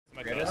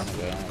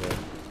Okay.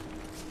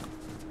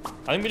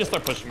 I think we just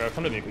start pushing, bro.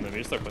 Come to me,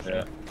 just start pushing.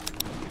 Yeah.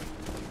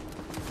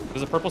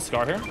 There's a purple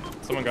scar here.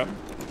 Someone grab him.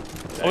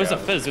 Yeah, Oh, there's a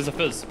fizz. There's a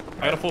fizz.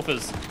 I got a full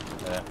fizz.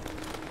 Yeah.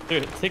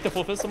 Dude, take the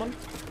full fizz, someone.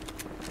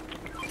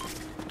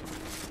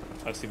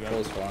 I see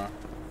behind. Full far.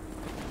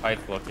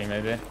 Pipe looking,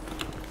 maybe.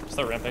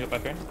 Start ramping it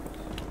back here.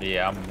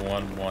 Yeah, I'm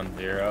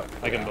 1-1-0.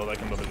 I can build it,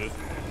 dude.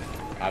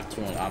 I have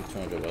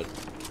 200 wood.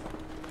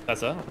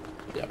 That's it?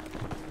 Yep.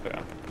 Okay.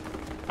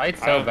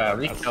 Pipe's so bad.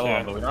 We kill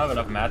him, but we don't have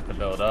enough mats to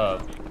build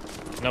up.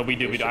 No, we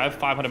do. I have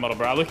 500 metal,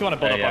 bro. I look, you want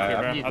to build up off here,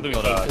 bro. I think we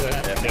should.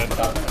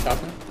 Yeah.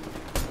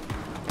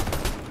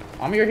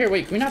 You're here.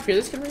 Wait, can we not fear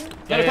this kid right here?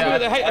 Yeah,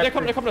 they're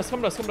coming to us.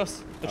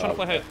 They're trying to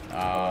play height.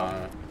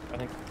 I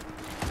think.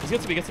 He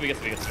gets to be.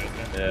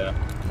 Yeah.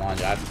 Come on,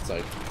 Jack. It's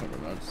like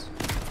remotes.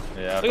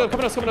 Yeah. Look,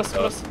 come to us.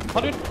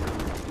 100.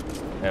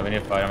 Yeah, we need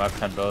to fight him. I have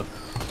 10 builds.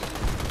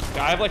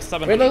 Yeah, I have like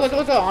 7. Wait, look,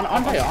 on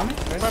me.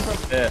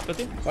 Yeah.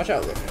 50. Watch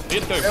out. Yeah,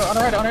 on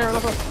the right,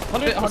 look.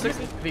 100.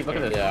 160. Look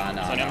at this. Yeah, I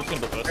know. I'm just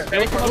gonna build this.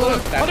 Hey, come on,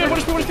 look. 100, 1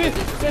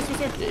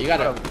 HP. Yeah, you got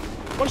it.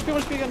 1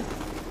 HP again.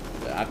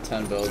 I have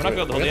 10 builds. We're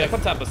not good. Yeah,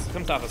 come tap us.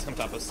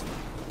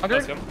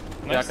 Let's go.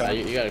 Nice. Yeah,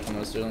 you gotta come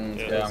with us.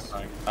 Yeah, I'm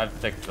fine. I have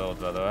 6 builds,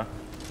 by the way.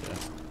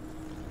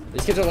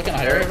 These kids are looking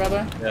hairy, by the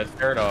way. Yeah, it's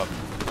third off.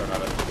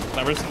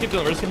 Nah, we're just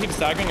gonna keep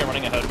staggering and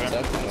running ahead, man.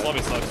 This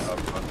lobby sucks.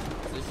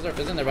 These kids are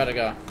fizzing, they're about to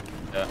go.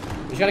 Yeah.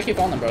 You just gotta keep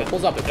on them, bro. It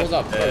pulls up.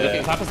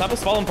 Yeah. Tap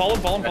us. Follow him.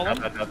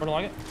 We're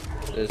along it.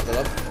 Just fill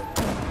up.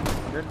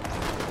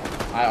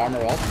 I armor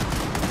wall.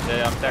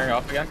 Yeah, I'm staring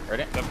off again.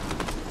 Ready? Yep.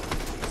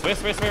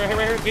 Space, right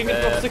here. Being in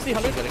 60,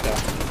 100. Let it go.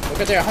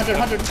 Look at there, 100.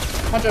 One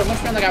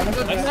on the guy,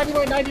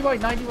 90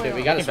 white. Dude,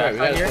 we gotta spray,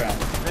 Yeah,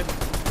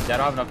 I don't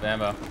have enough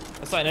ammo.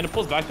 That's fine, and it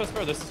pulls back to us,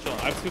 bro. This is chilling.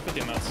 I have 250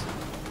 amounts.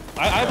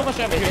 I have a bunch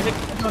of ammo here.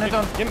 Hit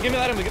on. Give me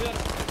that ammo, give me that.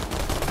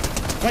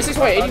 26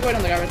 white, 80 white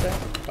on the guy right there.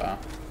 Wow.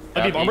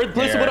 Avivv, armored.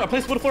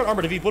 Place wood floor and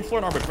armored. Avivv, wood floor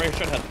and armored. Right here,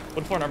 straight ahead.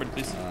 Wood floor and armored,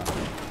 please.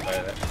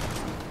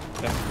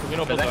 Yeah. We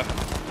know pulls back.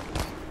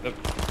 Yep.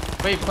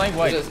 Wait, playing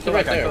white. Still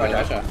right there, right?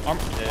 Watch out.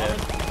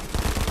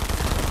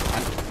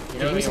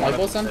 Give me some light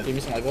bolts then?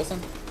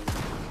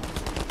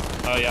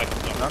 Oh, yeah, I can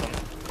jump.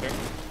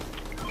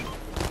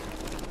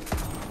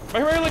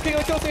 Right, look, kill.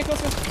 Yeah.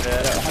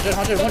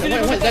 100.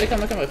 Wait, Daddy,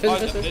 come. Fizz.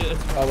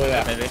 Oh,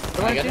 wait. Maybe.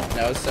 Can I get it?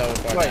 No, it's so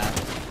far down.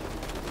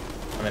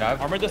 I mean, I've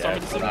armored this.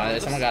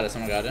 Someone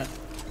got it.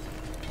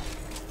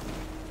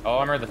 Oh,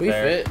 armor the We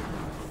fair. fit.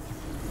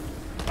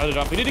 Other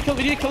drop. We need to kill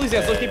these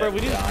guys. Look, bro. We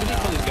need to kill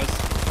these guys.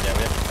 Yeah,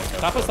 we have to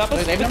Tap us.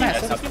 Wait, they have no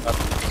mats.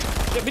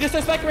 Yeah, we just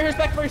stay back right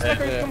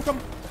here. Come.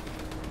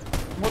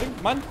 I'm holding.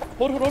 Man.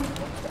 Hold. Look.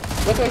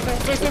 Stay.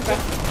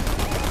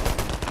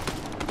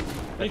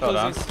 They fell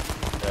down.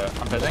 Yeah,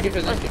 I'm fizzing.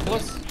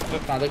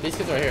 Come on, look, these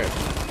kids are here.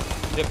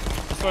 Yep.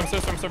 Storm. Yeah,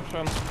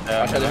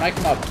 Watch out, they might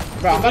come up.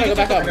 Bro, I'm gonna go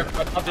back up.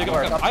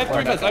 I have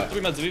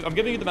 3 meds. I'm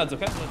giving you the meds,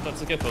 okay?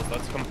 Let's get those.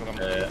 Let's come.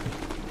 Yeah.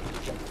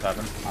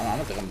 Happened. I'm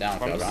gonna take them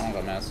down, I don't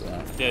got mats.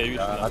 Yeah, you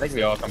I think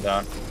we all come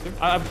down.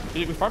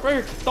 we farm right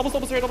here. Double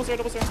here.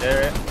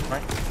 Yeah.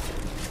 Right.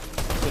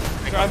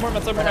 I have more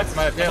meds.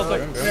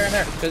 There and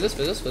there. Fizz.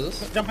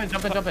 Jump in.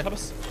 Help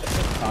us.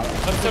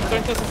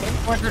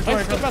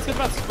 Good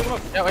mats.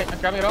 Yeah, wait, I'm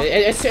grabbing it off.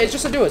 It's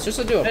just a duo,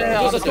 bro.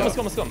 Yeah, let's go. Here.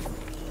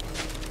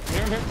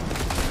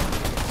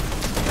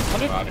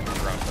 100. Wow, I didn't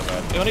run so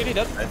bad. You want to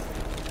dead?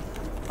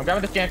 I'm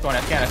grabbing this gank one. I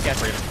scan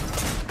for you.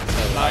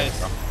 Nice.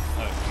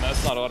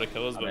 That's not a lot of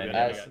kills, but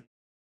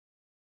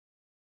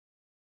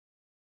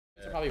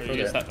probably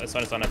further. It's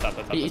fine. Tap.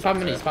 He's 5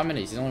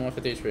 minutes. He's only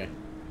 150 HP.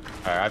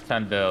 Alright, I have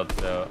 10 builds,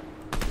 so.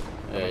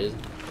 Yeah,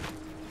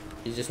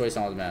 he's just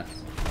wasting all his mats.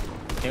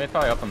 Teammate's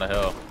probably up on the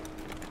hill.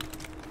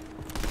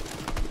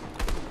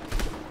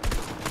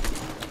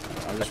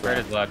 I'm The just spread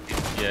is left.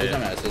 He's no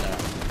mats.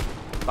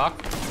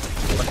 Lock.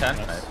 110.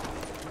 Nice.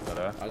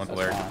 One's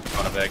alert.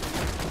 On a big.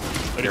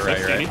 You're right.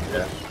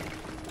 Yeah.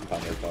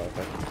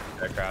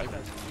 That crowd.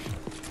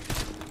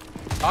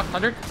 Lock,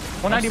 100.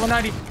 190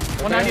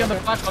 on the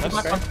black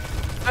one.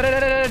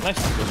 Nice.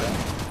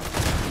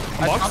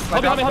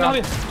 Help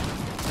me.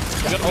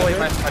 Oh, wait,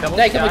 I double.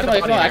 Hey, come on.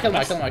 I killed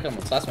him.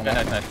 It's last one. Nice.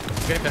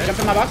 Jump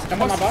in my box.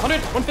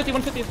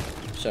 150.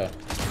 Sure.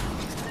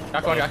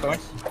 Got going.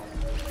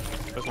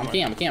 I'm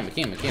keying.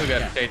 You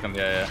gotta chase him,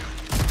 yeah.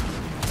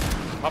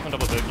 Pop and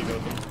double dig, you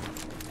go.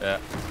 Yeah.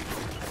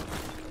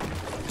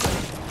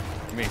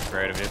 I'm being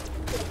afraid of it.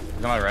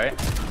 He's on my right.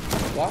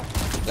 What?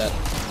 That.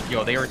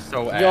 Yo, they are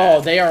so ass. Yo,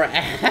 they are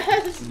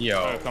ass.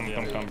 Yo. Come,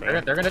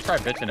 bro. They're gonna try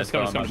bitching us.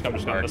 Just come.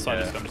 That's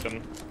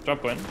fine.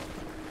 Jump in.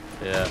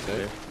 Yeah,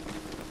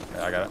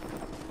 yeah, I got it.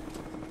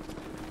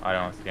 I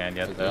don't scan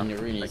yet, though.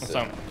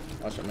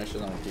 Watch out, make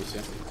sure no one keeps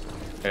you.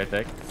 Here,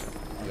 take.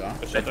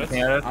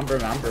 I'm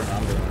brooming.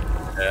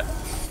 Yeah.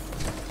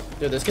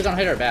 Dude, this kid's on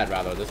hit or bad,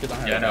 rather.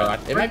 Yeah, no,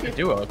 it might be a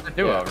duo. It's a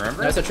duo,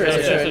 remember? No, it's a true.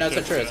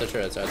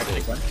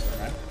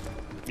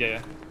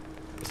 Yeah.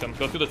 Just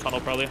go through the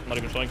tunnel, probably. I'm not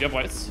even showing. Do you have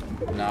whites?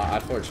 No, I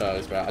have 4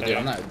 chugs, bro. Dude,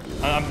 I'm not.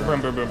 I'm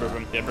broom.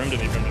 Yeah, broom to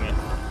me.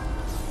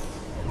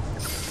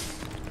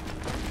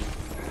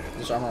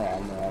 Just armor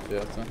off,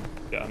 yeah.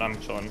 Yeah, and I'm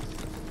chilling.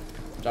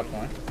 Drop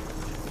point.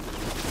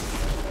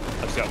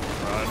 I just got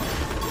fried.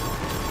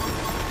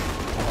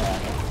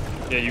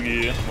 Yeah,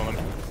 you.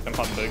 I'm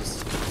popping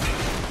bigs.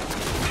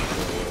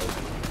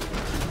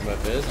 But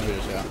Fizz, and we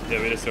just go.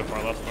 Yeah, we just go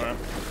far left. Alright.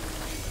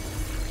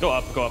 Go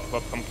up.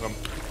 Come.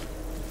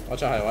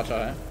 Watch out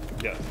high.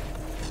 Yeah.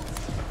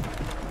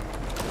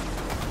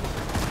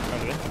 I'm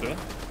doing it.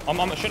 I'm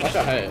shit. Watch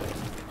out high.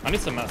 I need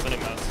some mats. Okay.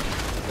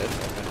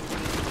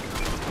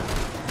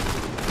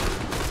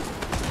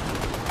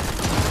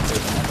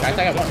 I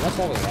got one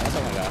solo guy.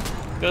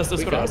 Yeah, let's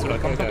go down.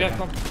 Come. Yeah,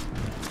 come.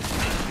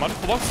 Come on,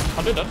 full box.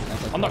 100 dead.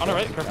 On the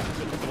right.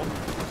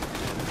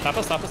 Tap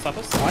us. On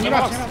your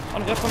box. On,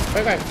 yeah, come.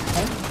 Wait. 100.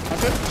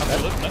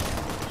 Nice.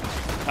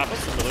 Tap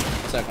us.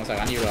 One sec.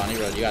 I need roll.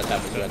 You gotta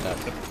tap it.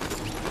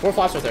 4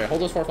 flops right there.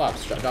 Hold those 4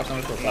 flops. Drop some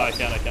of those 4 flops.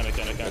 No, I can't.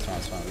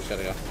 It's fine. We just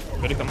gotta go.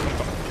 Ready? Come.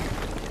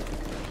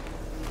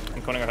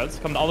 I'm coning our heads.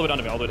 Come all the way down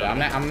to me.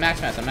 I'm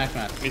max mass.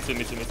 Me too.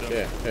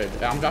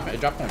 Yeah. I'm dropping.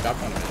 Drop point.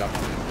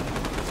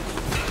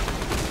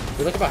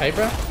 You look about height,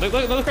 bro? Look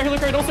right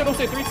here. Don't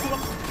stay. 3, 2, 1.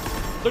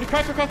 30,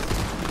 crack. We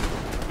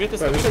have this.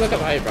 Bro, we should look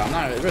up height, bro. I'm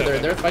not.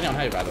 They're fighting on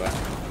height, by the way.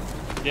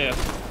 Yeah.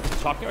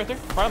 Chopping right there.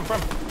 From.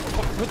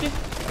 With you.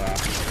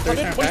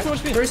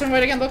 37,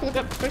 wait again. Look. Yep.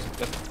 That's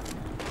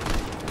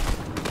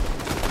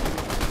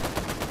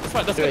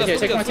fine. That's good.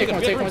 Take one. I just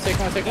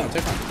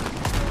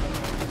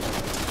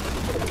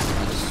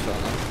scroll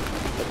them.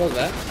 What was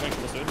that?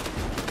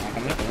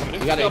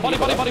 You got it.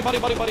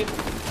 Body.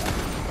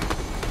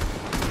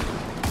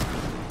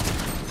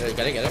 Get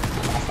it.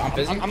 I'm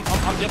busy. I'm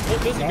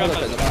busy. I'm gonna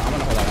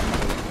hold that.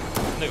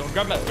 No,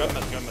 grab meds.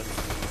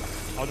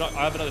 I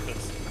have another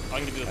fizz. I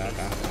can give you this.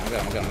 Okay.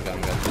 I'm good.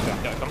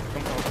 Yeah, come.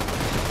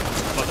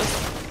 How about this?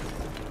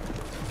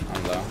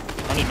 I'm low.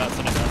 I need meds.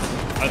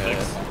 I have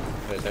bigs.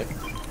 Wait.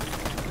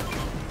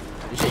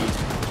 You should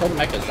hold the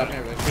mecha. Stop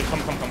here. Come.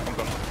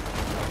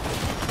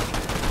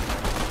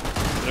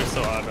 They're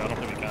so high, but I don't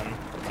think we can.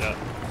 Yeah.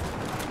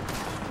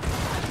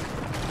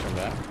 Come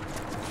back.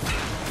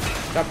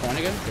 Drop one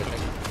again.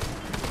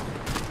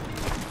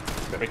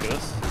 Break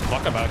this.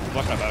 Block our back.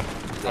 Undo.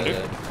 I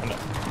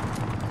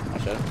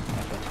should.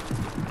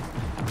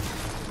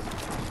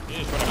 You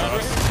just run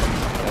across.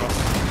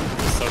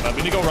 This is so bad. We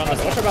need to go run this.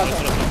 What's about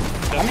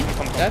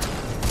Come. Dead.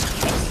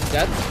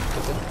 Dead.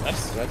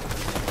 Nice. Red.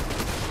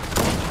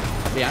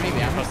 Behind me.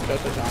 Go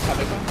switch on. Top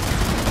big one.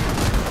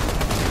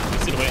 You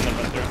see the way in the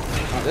vent there.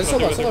 This is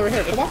solo over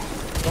here. Come on.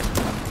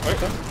 Alright.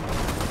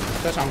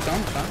 Switch on.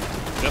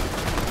 Yep.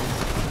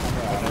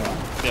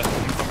 Yeah,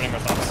 I'm running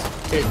our stops.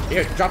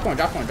 Here, drop one.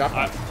 Yep.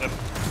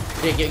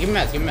 Yeah, give me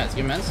meds. Yeah,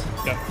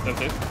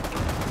 that's it.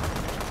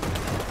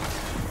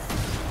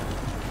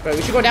 Bro,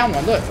 we should go down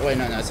one. Look. Wait,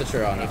 no, it's a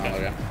true. Oh, no.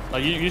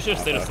 Okay. You should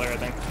stay to Slayer, I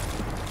think.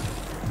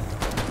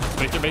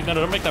 Break. No,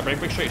 don't make that break.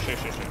 Break straight.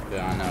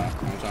 Yeah, I know.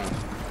 I'm trying.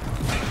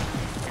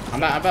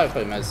 I'm about to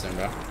play meds soon,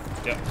 bro.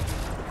 Yeah.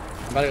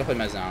 I'm about to go play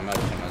meds now. Okay.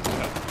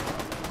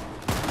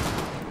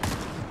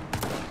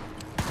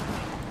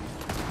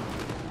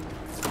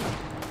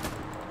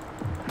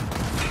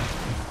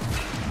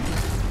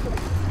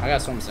 I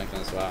got swim sync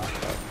as well.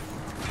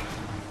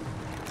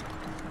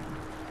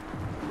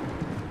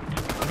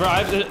 Bro,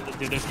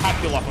 dude, there's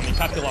half kill off on me.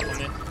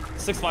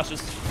 6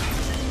 flashes.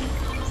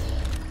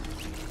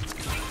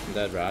 I'm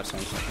dead, bro. I have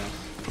swim sync.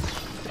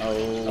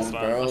 Oh, That's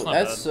bro.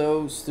 That's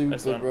so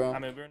stupid, bro. I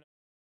mean,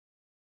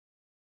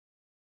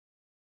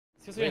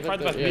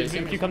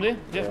 can you come to?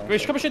 Yeah.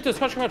 Wait, come shit to us.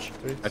 Crouch.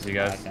 That's you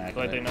guys. Yeah.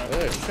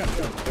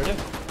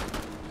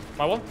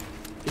 My wall.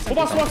 Full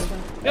box.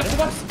 Yeah, full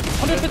box.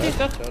 150.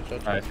 Dead.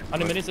 Nice.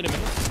 100 minutes. Just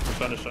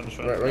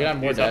run. We're gonna have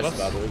more dashes,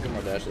 by the way. We get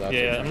more dashes out.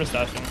 Yeah, I'm just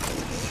dashing.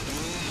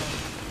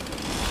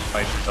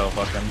 Fight so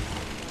fucking.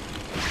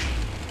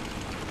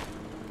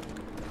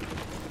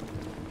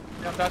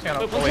 Yeah, I'm dashing on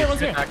him. Oh, wait,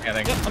 one's here. I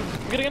think. Yeah, I'm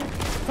getting in.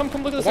 Come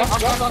look at this. Dead.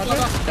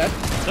 Dead.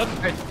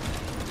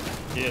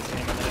 Yeah, it's him.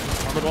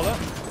 Armored wall that.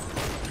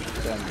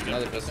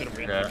 Another pistol.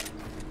 Yeah. Do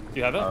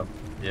you have it?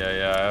 Yeah, I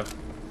have.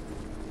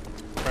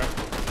 Okay.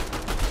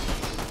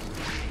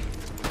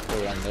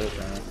 We're on those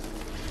right now.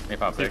 Hey,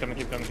 pop Keep big. coming.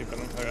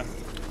 Okay.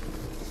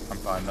 I'm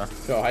fine though.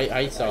 Yo,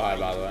 height's so high,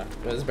 by the way.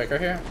 Is this break right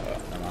here? Oh,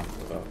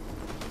 no.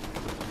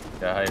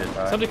 Yeah, height is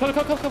high. Somebody, come.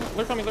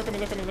 Lurk on me.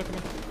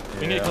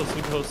 We need to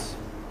close.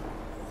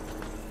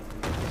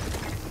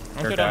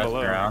 Don't go down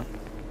below. Around.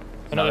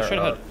 Another straight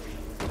ahead.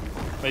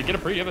 Wait, get a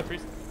pre. You have a pre.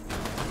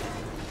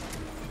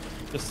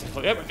 Just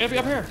up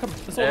here. Come.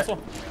 This wall.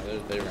 Yeah,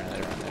 they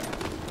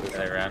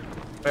ran.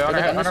 Wait, on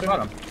our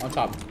bottom. On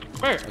top.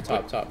 Where?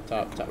 Top.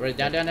 Right,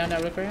 down.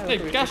 Look right here. Hey,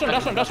 dash on.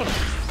 100.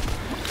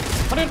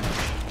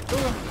 Go.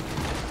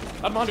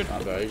 Add 100.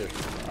 Oh, bro, you just...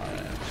 Oh,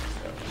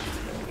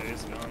 yeah.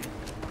 He's gone.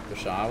 Good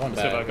shot. I want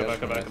back.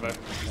 Go back.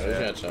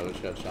 Yeah, we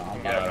should get shot.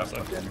 I'm back.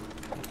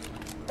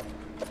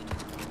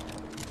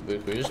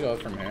 We just go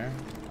from here.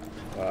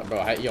 Bro,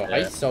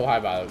 height's so high,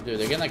 by the way. Dude,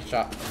 they're getting like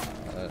shot.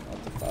 What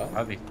the fuck?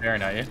 I'll be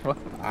staring at you.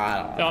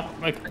 I don't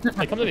know.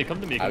 Come to me. Come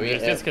to me.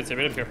 Just get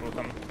careful.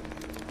 Come.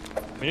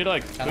 We need to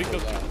like tweak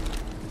those.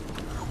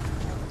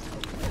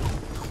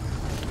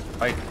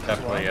 Fight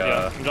definitely,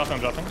 Yeah, I'm dropping.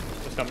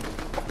 Just coming. 1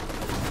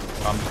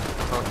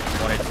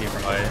 HP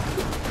from height.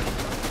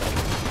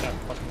 Yeah,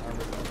 fucking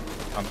armor.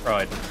 I'm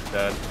probably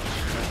dead.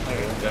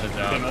 Dead is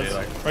down, dude,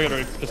 like. Right,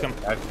 just come.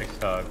 I have 6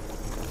 dogs.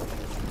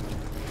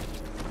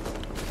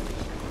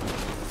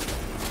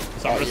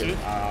 Stop No.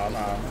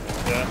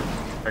 Yeah.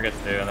 Forget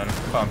to, and then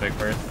spawn big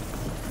first.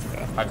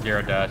 Yeah. I have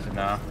 0 dashes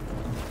now.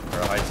 Or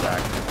a high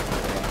stack.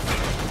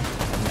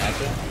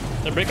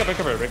 Yeah, break up. Come.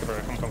 Come.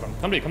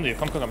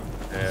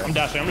 Yeah. I'm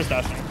dashing, I'm just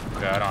dashing.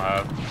 Okay, I don't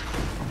have.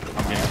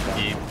 I'm getting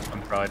deep.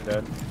 I'm probably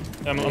dead.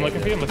 I'm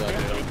looking for you,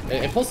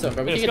 It pulls them,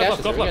 bro. We Yeah, can get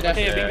dashes. go We can up. get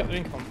Hey, dashes.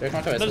 being come. Here, come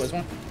on to us. This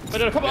one.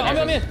 Wait, come on, I'm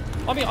on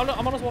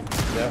as well.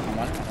 Yeah, I'm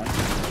on.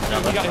 Yeah,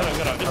 You got it.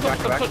 Just back.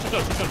 touch.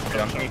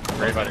 Yeah, I'm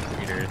great by the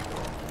speeders.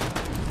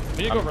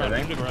 You go around.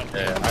 Yeah, we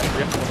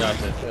have full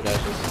dashes. Good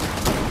dashes.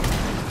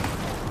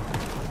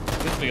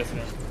 Get to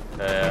me.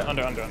 Yeah.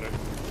 Under.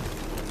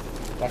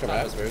 Walk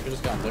around us, bro. We can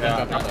just go. Look,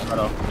 Yeah, dropping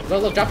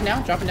down.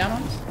 Look, dropping down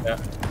on us. Yeah.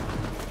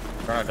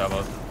 Run out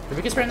doubles. If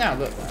we can spray him down,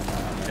 look.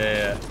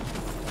 Yeah.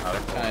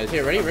 Is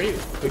here, ready?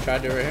 We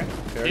tried to do it right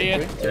here. Yeah.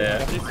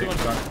 Yeah.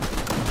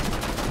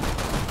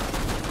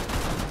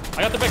 I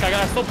got the pick.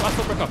 I stole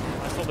pick up. I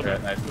stole the Yeah,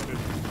 pick. nice.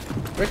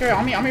 Right here,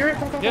 on me, right?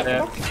 Come. Yeah. Right,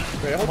 I'm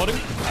hold. holding.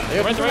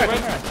 Yeah, Right.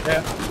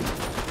 Yeah.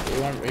 You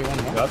want more? Yep.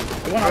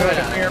 You want all the way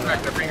down.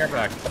 Bring her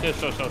back. Yeah,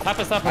 show. Tap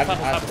us. I have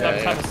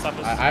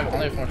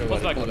only 400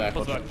 Close pull back.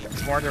 back.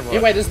 Smarter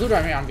Yeah, wait, this loot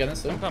on me, I'm getting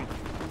this too. Come.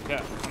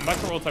 Yeah, I'm back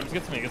for roll time. Just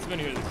get to me. Get in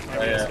here.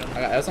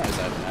 That's on his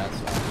side, man.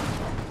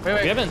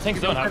 Wait. We haven't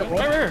tanked zone, have we?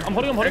 Right here. I'm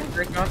holding.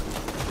 Great gun.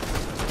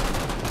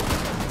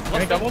 Let's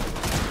Any doubles?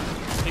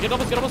 Get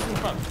doubles in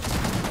front.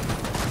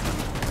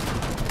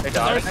 They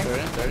died, I think.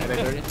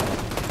 30.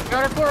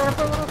 Got our floor. They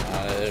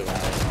won.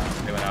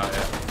 They went out,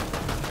 yeah.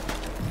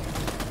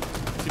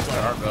 Keep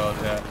going. Our build,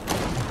 yeah.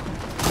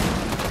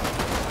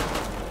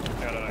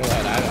 I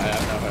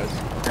have no hose.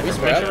 We Make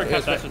spread sure we up.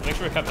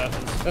 cut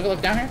dashes.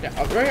 Look down here. Yeah.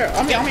 Oh, right here.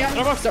 On me. No,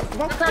 go.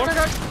 Come on.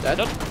 Dead.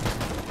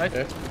 Nice.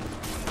 Yeah.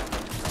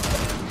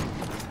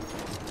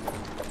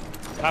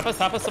 Tap us.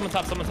 Someone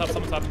tap.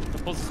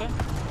 Pulls this way.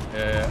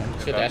 Yeah.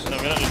 Shit, dash. No,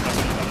 we don't need to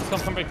tap.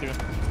 Let's come break through.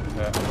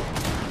 Yeah.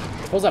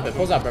 Pulls up,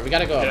 bro. We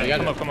gotta go. Yeah,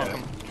 come on.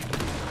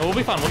 Oh, we'll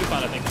be fine, I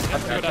think.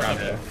 That's around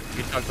it.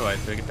 He tucked away,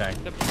 so we can tank.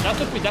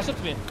 Dash up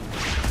to me.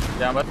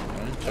 Down, bud.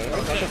 Stay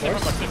from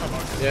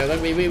box. Yeah,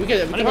 look, we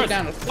can look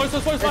down. Close,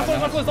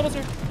 doubles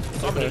here.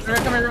 Come here,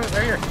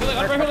 right here.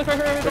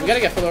 We gotta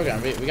get full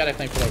organ. We gotta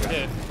claim full organ.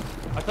 Yeah.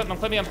 I'm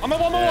claiming. I'm at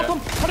 150.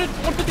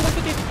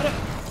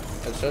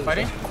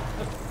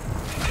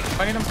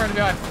 Fighting them in front of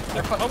the eye.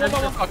 They're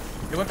fucked.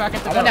 You went back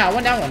into the One down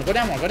one. Go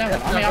down one. On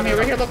me,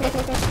 right here. Look.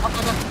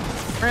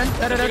 Friend,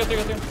 I don't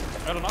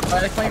know.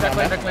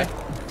 Back lane.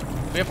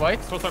 We have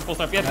whites. Full start.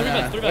 Yeah, 3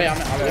 minutes. Wait, I'm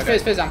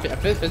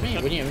fizz me.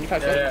 When you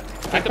fight. Yeah.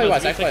 I play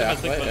white. Yeah.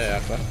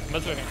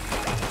 Let's working.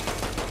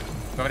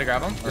 Want me to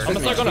grab him? I'm gonna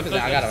start going up. I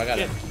got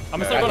it. I'm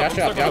gonna start going up.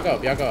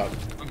 Y'all go up.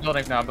 I'm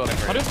building now. I'm building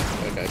for you.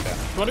 Okay.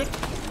 200?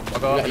 I'll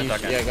go up in a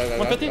second. Yeah, go.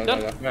 150, done.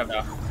 We have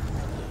now.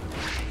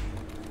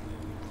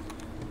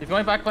 He's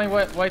going back playing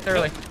whites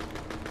early.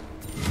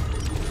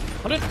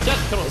 100? Dead.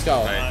 Let's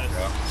go. Nice.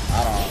 I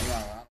don't know.